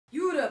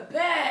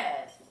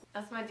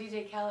That's my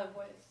DJ Khaled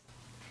voice.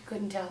 If you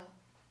couldn't tell.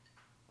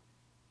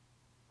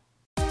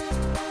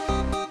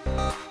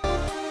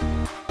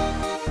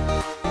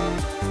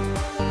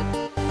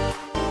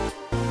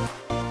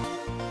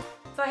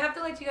 So I have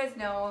to let you guys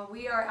know,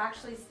 we are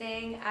actually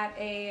staying at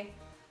a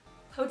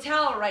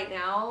hotel right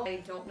now.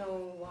 I don't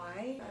know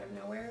why, out of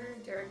nowhere.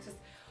 Derek just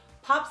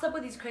pops up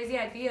with these crazy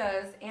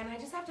ideas and I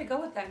just have to go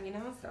with them, you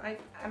know? So I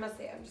must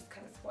say I'm just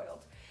kind of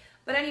spoiled.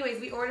 But anyways,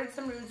 we ordered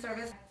some room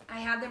service. I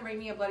had them bring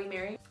me a Bloody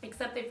Mary,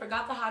 except they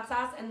forgot the hot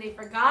sauce and they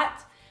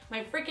forgot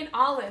my freaking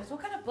olives.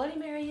 What kind of Bloody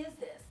Mary is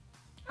this?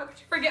 How could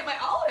you forget my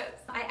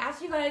olives? I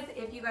asked you guys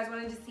if you guys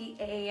wanted to see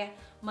a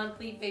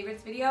monthly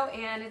favorites video,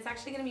 and it's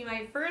actually gonna be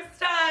my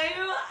first time.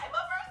 I'm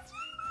a first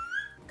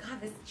timer.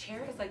 God, this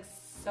chair is like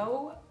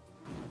so,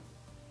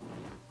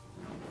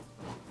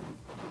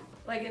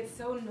 like it's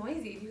so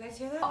noisy. Do you guys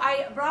hear that?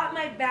 I brought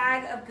my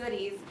bag of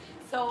goodies.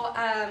 So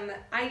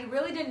I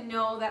really didn't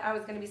know that I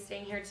was gonna be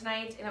staying here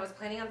tonight, and I was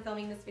planning on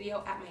filming this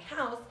video at my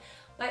house,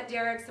 but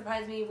Derek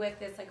surprised me with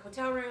this like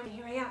hotel room, and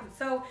here I am.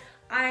 So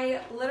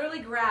I literally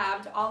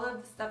grabbed all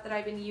of the stuff that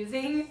I've been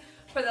using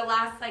for the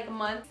last like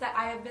month that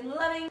I have been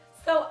loving,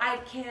 so I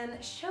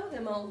can show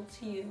them all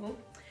to you.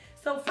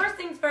 So first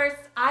things first,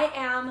 I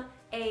am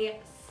a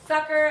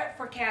sucker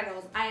for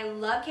candles. I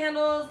love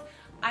candles.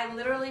 I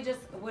literally just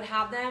would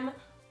have them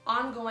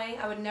ongoing.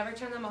 I would never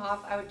turn them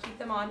off. I would keep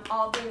them on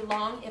all day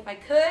long if I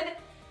could,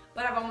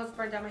 but I've almost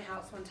burned down my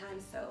house one time,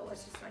 so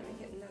let's just not even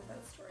get into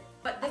that story.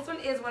 But this one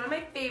is one of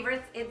my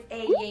favorites. It's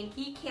a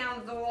Yankee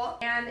candle,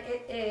 and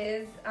it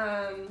is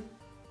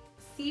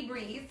Sea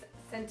Breeze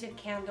scented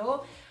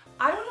candle.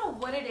 I don't know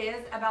what it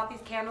is about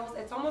these candles.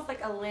 It's almost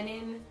like a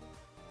linen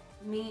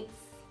meets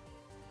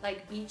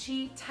like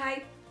beachy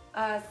type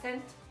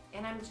scent,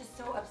 and I'm just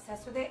so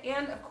obsessed with it.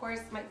 And of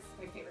course, my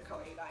favorite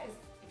color, you guys.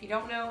 If you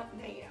don't know,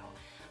 now you know.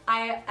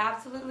 I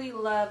absolutely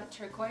love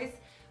turquoise.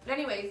 But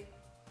anyways,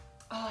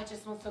 oh, it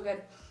just smells so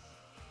good.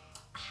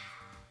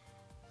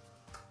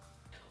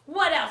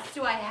 What else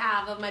do I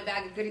have of my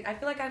bag of goodies? I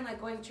feel like I'm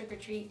like going trick or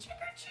treat. Trick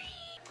or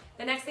treat!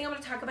 The next thing I'm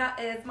going to talk about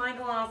is my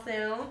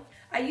glasses.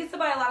 I used to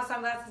buy a lot of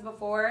sunglasses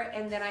before,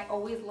 and then I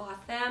always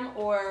lost them,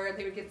 or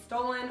they would get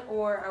stolen,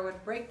 or I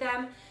would break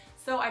them.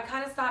 So I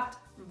kind of stopped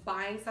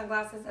buying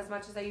sunglasses as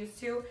much as I used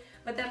to.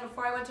 But then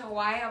before I went to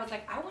Hawaii, I was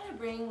like, I want to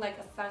bring like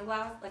a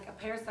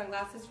pair of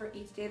sunglasses for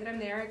each day that I'm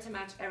there to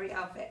match every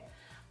outfit.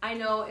 I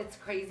know it's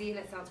crazy and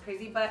it sounds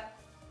crazy, but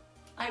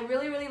I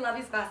really, really love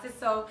these glasses.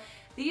 So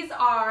these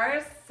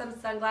are some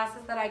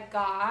sunglasses that I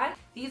got.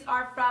 These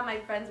are from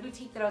my friend's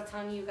boutique that I was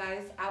telling you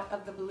guys out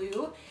of the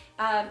blue.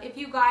 If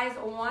you guys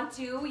want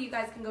to, you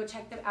guys can go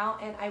check them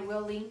out, and I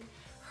will link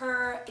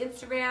her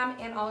Instagram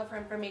and all of her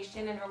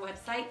information and her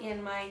website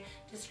in my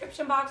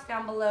description box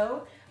down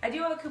below. I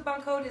do have a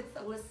coupon code. It's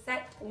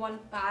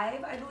Lycette15,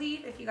 I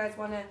believe, if you guys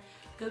want to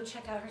go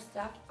check out her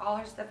stuff. All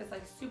her stuff is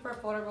like super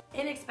affordable,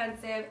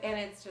 inexpensive, and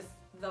it's just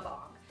the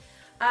bomb.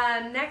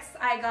 Next,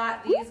 I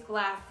got these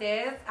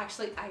glasses.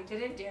 Actually, I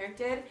didn't, Derek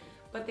did,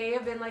 but they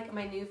have been like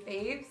my new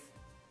faves.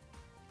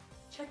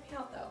 Check me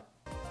out though.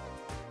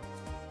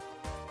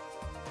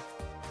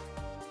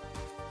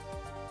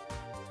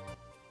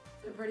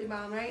 They're pretty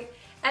bomb, right?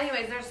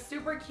 Anyways, they're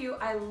super cute.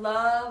 I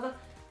love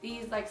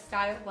these like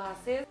style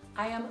glasses.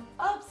 I am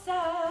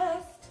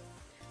obsessed.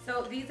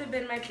 So these have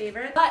been my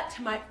favorite, but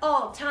my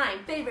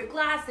all-time favorite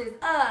glasses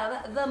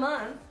of the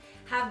month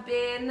have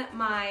been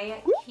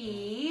my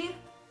Key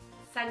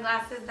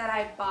sunglasses that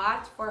I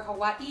bought for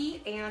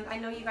Hawaii, and I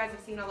know you guys have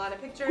seen a lot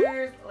of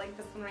pictures like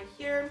this one right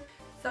here.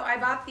 So I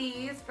bought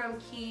these from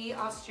Key,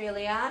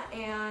 Australia,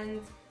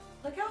 and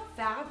look how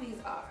fab these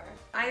are.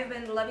 I have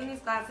been loving these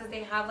glasses.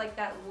 They have like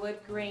that wood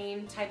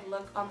grain type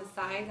look on the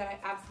side that I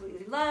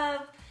absolutely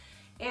love,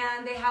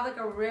 and they have like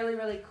a really,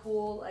 really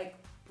cool like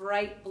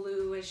bright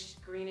bluish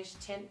greenish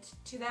tint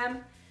to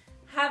them.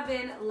 Have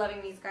been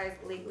loving these guys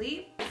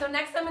lately. So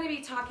next I'm going to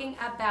be talking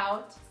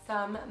about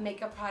some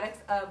makeup products,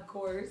 of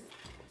course.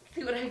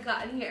 See what I've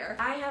got in here.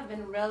 I have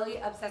been really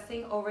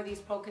obsessing over these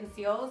Pro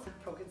Conceal,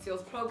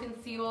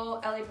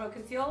 LA Pro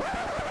Conceal.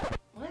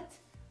 What?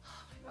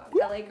 Oh my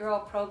god, LA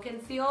Girl Pro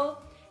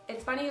Conceal.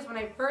 It's funny is when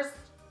I first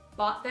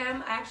bought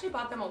them, I actually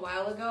bought them a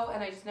while ago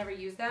and I just never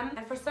used them.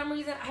 And for some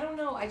reason, I don't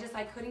know, I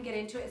couldn't get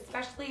into it,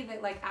 especially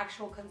the like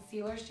actual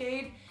concealer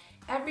shade.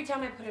 Every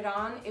time I put it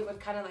on, it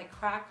would kind of like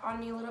crack on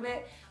me a little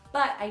bit.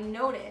 But I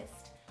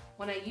noticed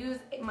when I use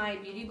my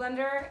beauty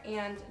blender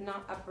and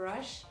not a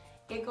brush,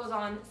 it goes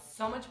on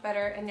so much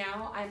better, and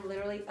now I'm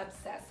literally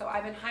obsessed. So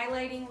I've been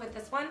highlighting with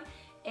this one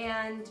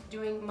and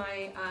doing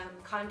my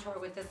contour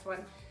with this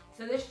one.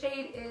 So this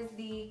shade is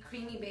the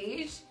Creamy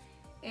Beige,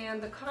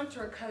 and the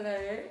contour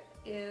color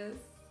is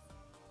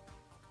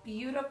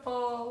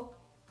Beautiful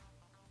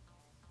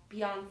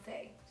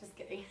Beyonce. Just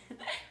kidding.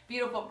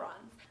 Beautiful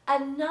Bronze.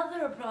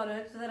 Another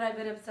product that I've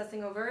been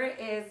obsessing over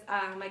is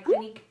my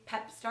Clinique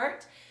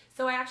Pep-Start.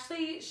 So I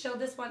actually showed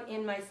this one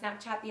in my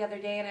Snapchat the other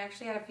day, and I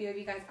actually had a few of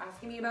you guys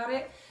asking me about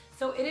it.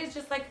 So it is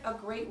just like a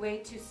great way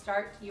to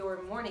start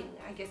your morning,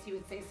 I guess you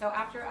would say. So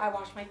after I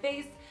wash my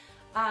face,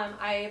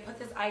 I put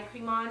this eye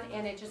cream on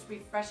and it just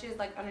refreshes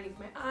like underneath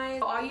my eyes.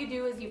 So all you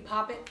do is you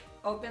pop it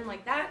open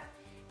like that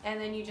and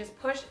then you just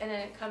push and then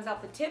it comes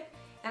out the tip,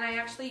 and I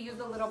actually use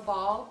a little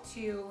ball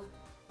to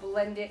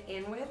blend it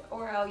in with,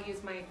 or I'll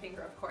use my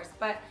finger of course.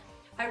 But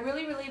I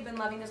really have been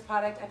loving this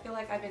product. I feel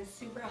like I've been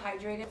super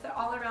hydrated. It's an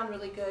all around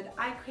really good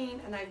eye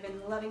cream and I've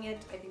been loving it.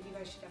 I think you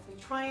guys should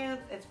definitely try it.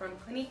 It's from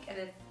Clinique and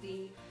it's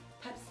the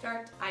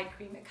Pep-Start eye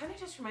cream. It kind of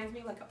just reminds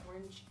me of like an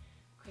orange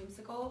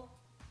creamsicle.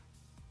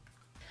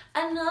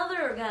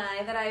 Another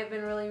guy that I've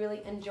been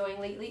really enjoying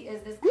lately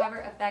is this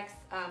Cover FX,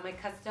 my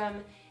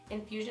custom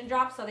infusion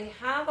drop. So they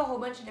have a whole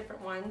bunch of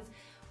different ones,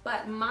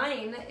 but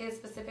mine is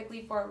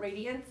specifically for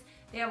Radiance.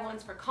 They have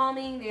ones for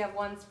calming, they have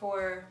ones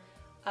for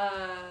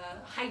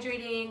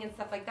hydrating and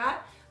stuff like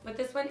that. But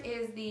this one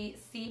is the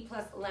C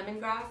plus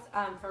lemongrass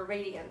for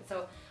Radiance.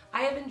 So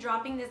I have been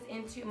dropping this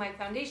into my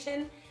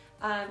foundation.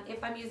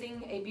 If I'm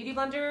using a beauty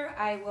blender,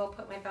 I will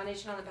put my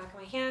foundation on the back of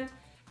my hand,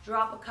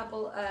 drop a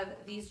couple of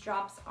these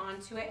drops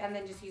onto it, and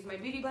then just use my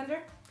beauty blender.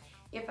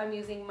 If I'm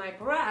using my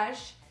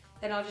brush,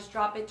 then I'll just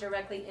drop it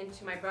directly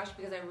into my brush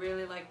because I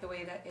really like the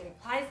way that it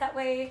applies that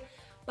way.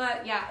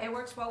 But yeah, it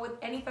works well with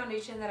any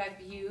foundation that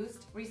I've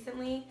used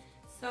recently.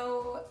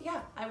 So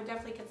yeah, I would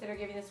definitely consider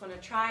giving this one a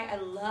try. I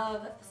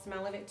love the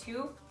smell of it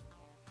too.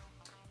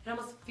 It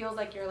almost feels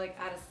like you're like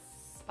at a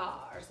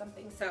spa or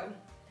something. So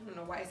I don't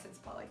know why I said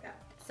spa like that.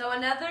 So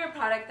another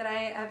product that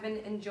I have been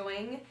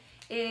enjoying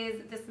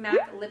is this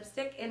MAC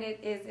lipstick, and it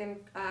is in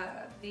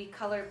the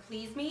color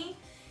Please Me.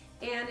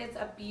 And it's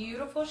a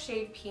beautiful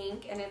shade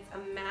pink, and it's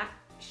a matte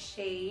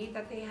shade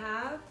that they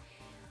have.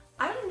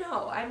 I don't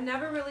know, I've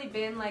never really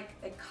been like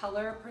a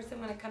color person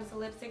when it comes to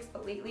lipsticks,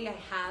 but lately I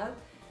have.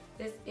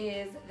 This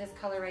is this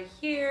color right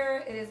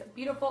here. It is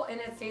beautiful and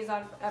it stays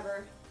on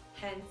forever,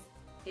 hence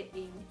it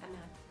being a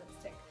matte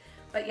lipstick.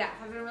 But yeah,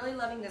 I've been really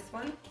loving this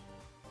one.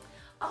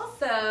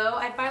 Also,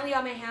 I finally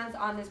got my hands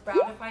on this brow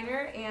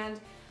definer, and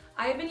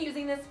I've been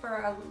using this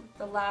for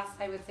the last,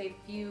 I would say,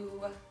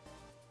 few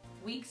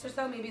weeks or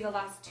so, maybe the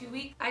last 2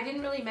 weeks. I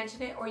didn't really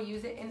mention it or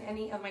use it in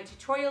any of my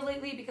tutorials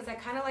lately because I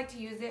kind of like to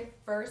use it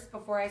first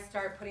before I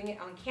start putting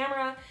it on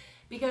camera,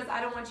 because I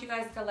don't want you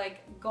guys to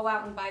like go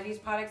out and buy these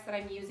products that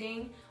I'm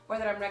using or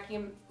that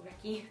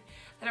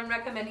I'm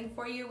recommending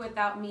for you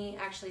without me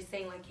actually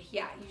saying like,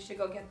 yeah, you should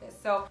go get this.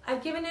 So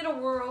I've given it a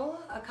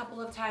whirl a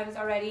couple of times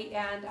already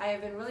and I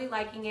have been really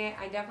liking it.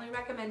 I definitely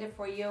recommend it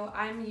for you.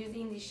 I'm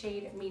using the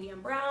shade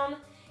medium brown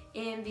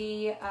in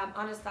the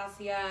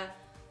Anastasia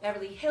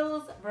Beverly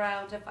Hills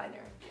brow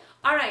definer.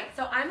 All right,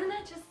 so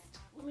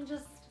let me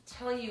just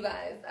tell you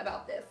guys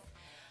about this.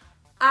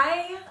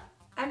 I'm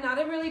not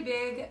a really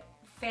big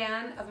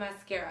fan of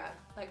mascara.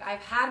 Like, I've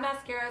had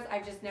mascaras,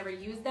 I've just never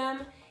used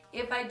them.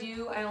 If I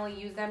do, I only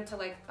use them to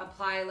like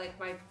apply like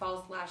my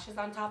false lashes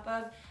on top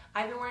of.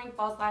 I've been wearing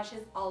false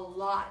lashes a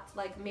lot,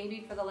 like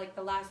maybe for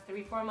the last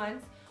 3-4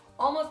 months,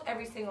 almost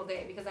every single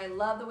day, because I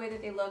love the way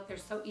that they look. They're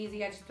so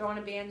easy. I just throw on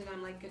a band and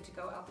I'm like good to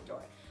go out the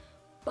door.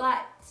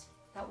 But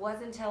that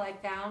was until I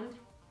found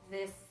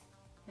this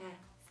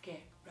mascara.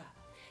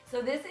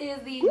 So this is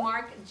the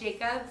Marc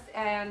Jacobs,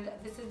 and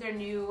this is their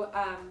new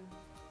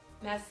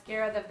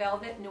mascara, the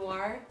Velvet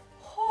Noir.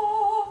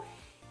 Oh,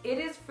 it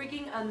is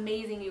freaking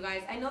amazing, you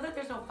guys. I know that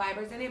there's no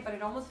fibers in it, but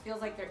it almost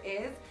feels like there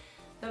is.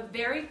 The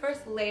very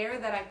first layer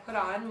that I put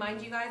on,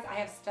 mind you guys, I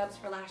have stubs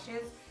for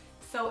lashes,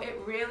 so it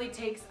really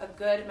takes a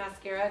good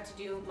mascara to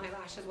do my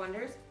lashes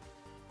wonders.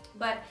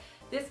 But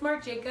this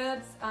Marc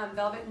Jacobs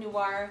Velvet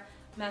Noir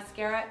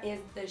mascara is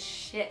the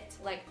shit.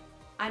 Like,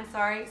 I'm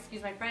sorry,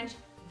 excuse my French,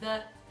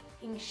 the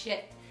fucking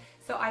shit.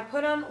 So I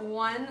put on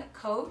one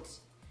coat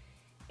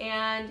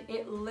and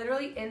it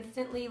literally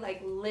instantly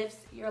like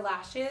lifts your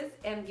lashes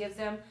and gives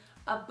them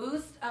a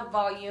boost of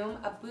volume,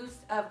 a boost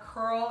of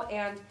curl,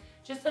 and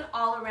just an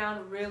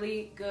all-around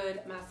really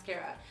good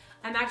mascara.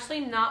 I'm actually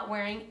not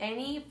wearing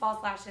any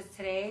false lashes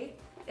today.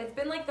 It's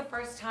been like the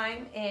first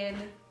time in,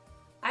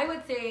 I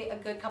would say, a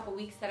good couple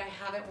weeks that I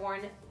haven't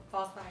worn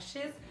false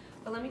lashes.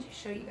 But let me just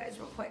show you guys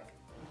real quick.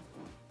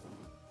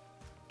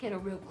 Get a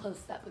real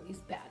close-up of these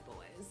bad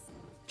boys.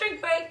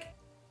 Drink break!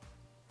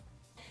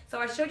 So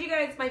I showed you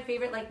guys my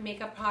favorite like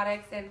makeup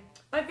products and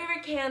my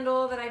favorite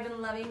candle that I've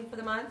been loving for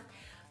the month.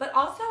 But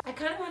also, I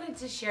kind of wanted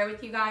to share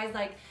with you guys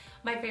like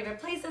my favorite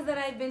places that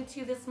I've been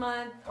to this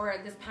month or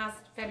this past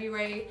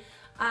February.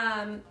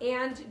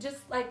 And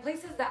just like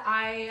places that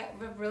I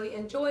have really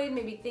enjoyed,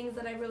 maybe things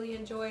that I really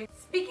enjoyed.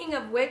 Speaking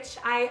of which,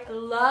 I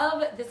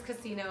love this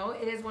casino.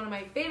 It is one of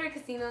my favorite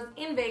casinos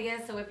in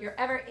Vegas, so if you're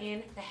ever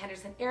in the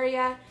Henderson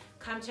area,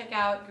 come check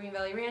out Green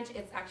Valley Ranch.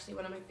 It's actually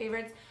one of my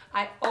favorites.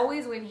 I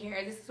always win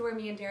here. This is where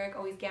me and Derek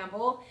always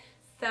gamble.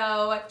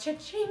 So,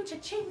 cha-ching,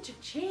 cha-ching,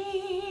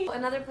 cha-ching.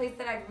 Another place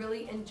that I've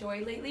really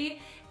enjoyed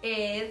lately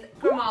is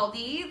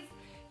Grimaldis.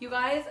 You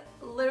guys,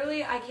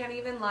 literally, I can't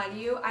even lie to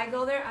you. I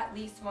go there at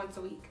least once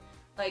a week.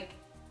 Like,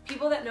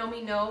 people that know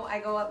me know I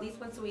go at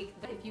least once a week.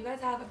 But if you guys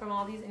have a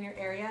Grimaldis in your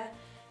area,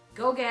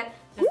 go get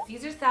the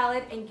Caesar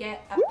salad and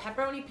get a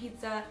pepperoni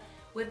pizza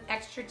with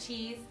extra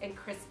cheese and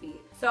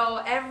crispy.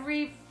 So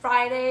every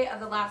Friday of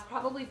the last,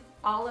 probably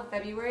all of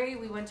February,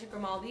 we went to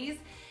Grimaldis,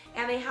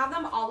 and they have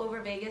them all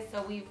over Vegas,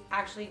 so we've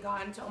actually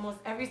gone to almost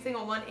every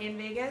single one in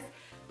Vegas.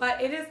 But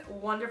it is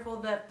wonderful.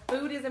 The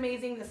food is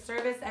amazing. The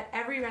service at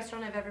every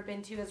restaurant I've ever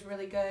been to is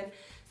really good.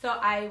 So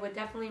I would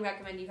definitely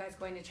recommend you guys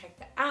going to check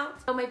that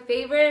out. So my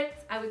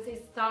favorites, I would say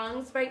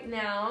songs right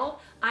now.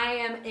 I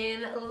am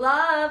in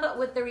love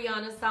with the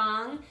Rihanna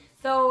song.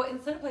 So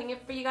instead of playing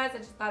it for you guys, I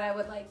just thought I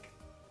would like,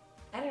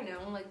 I don't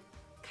know, like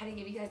kind of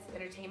give you guys some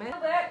entertainment.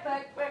 Work,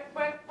 work, work,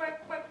 work,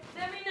 work, work.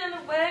 Let me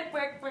know the work,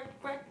 work, work,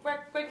 work,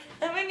 work, work.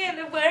 Let me know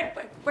the work,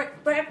 work,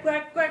 work, work,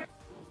 work, work.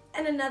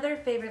 And another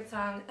favorite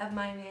song of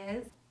mine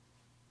is,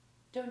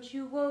 don't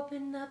you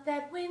open up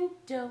that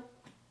window.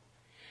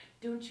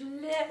 Don't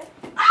you let...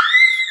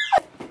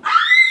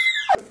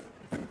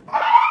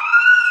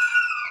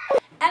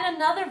 And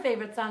another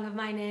favorite song of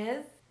mine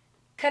is,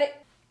 cut it,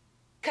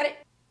 cut it,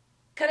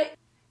 cut it,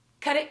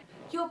 cut it.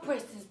 Your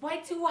breast is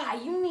way too high,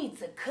 you need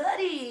to cut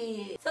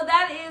it. So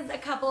that is a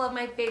couple of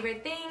my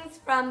favorite things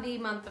from the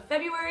month of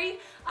February.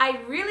 I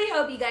really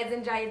hope you guys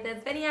enjoyed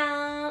this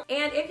video.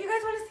 And if you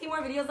guys want to see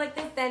more videos like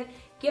this, then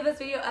give this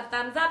video a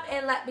thumbs up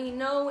and let me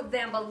know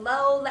down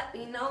below. Let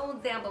me know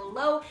down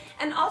below.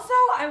 And also,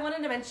 I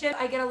wanted to mention,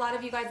 I get a lot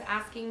of you guys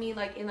asking me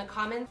like in the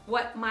comments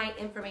what my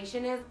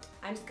information is.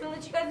 I'm just gonna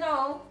let you guys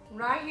know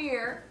right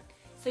here.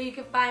 So you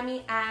can find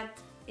me at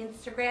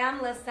Instagram,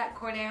 Lycette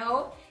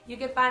Cornejo. You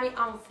can find me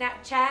on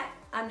Snapchat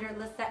under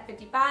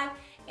Lycette55.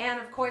 And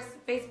of course,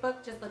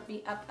 Facebook, just look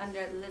me up under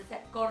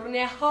Lycette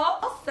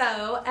Cornejo.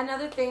 Also,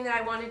 another thing that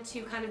I wanted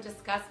to kind of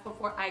discuss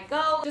before I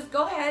go, just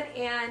go ahead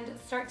and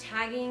start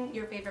tagging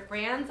your favorite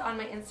brands on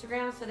my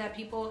Instagram so that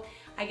people,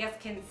 I guess,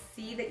 can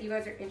see that you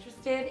guys are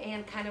interested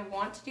and kind of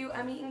want to do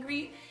a meet and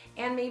greet.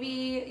 And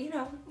maybe, you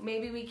know,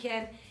 maybe we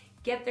can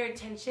get their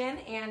attention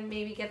and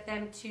maybe get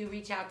them to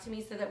reach out to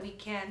me so that we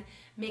can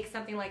make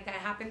something like that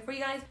happen for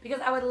you guys, because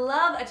I would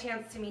love a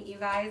chance to meet you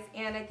guys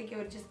and I think it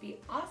would just be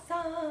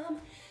awesome.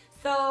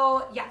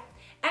 So yeah,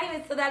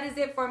 anyways, so that is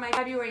it for my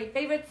February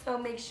favorites. So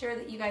make sure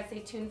that you guys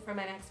stay tuned for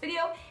my next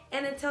video,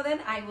 and until then,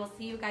 I will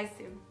see you guys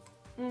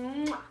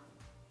soon. Mwah.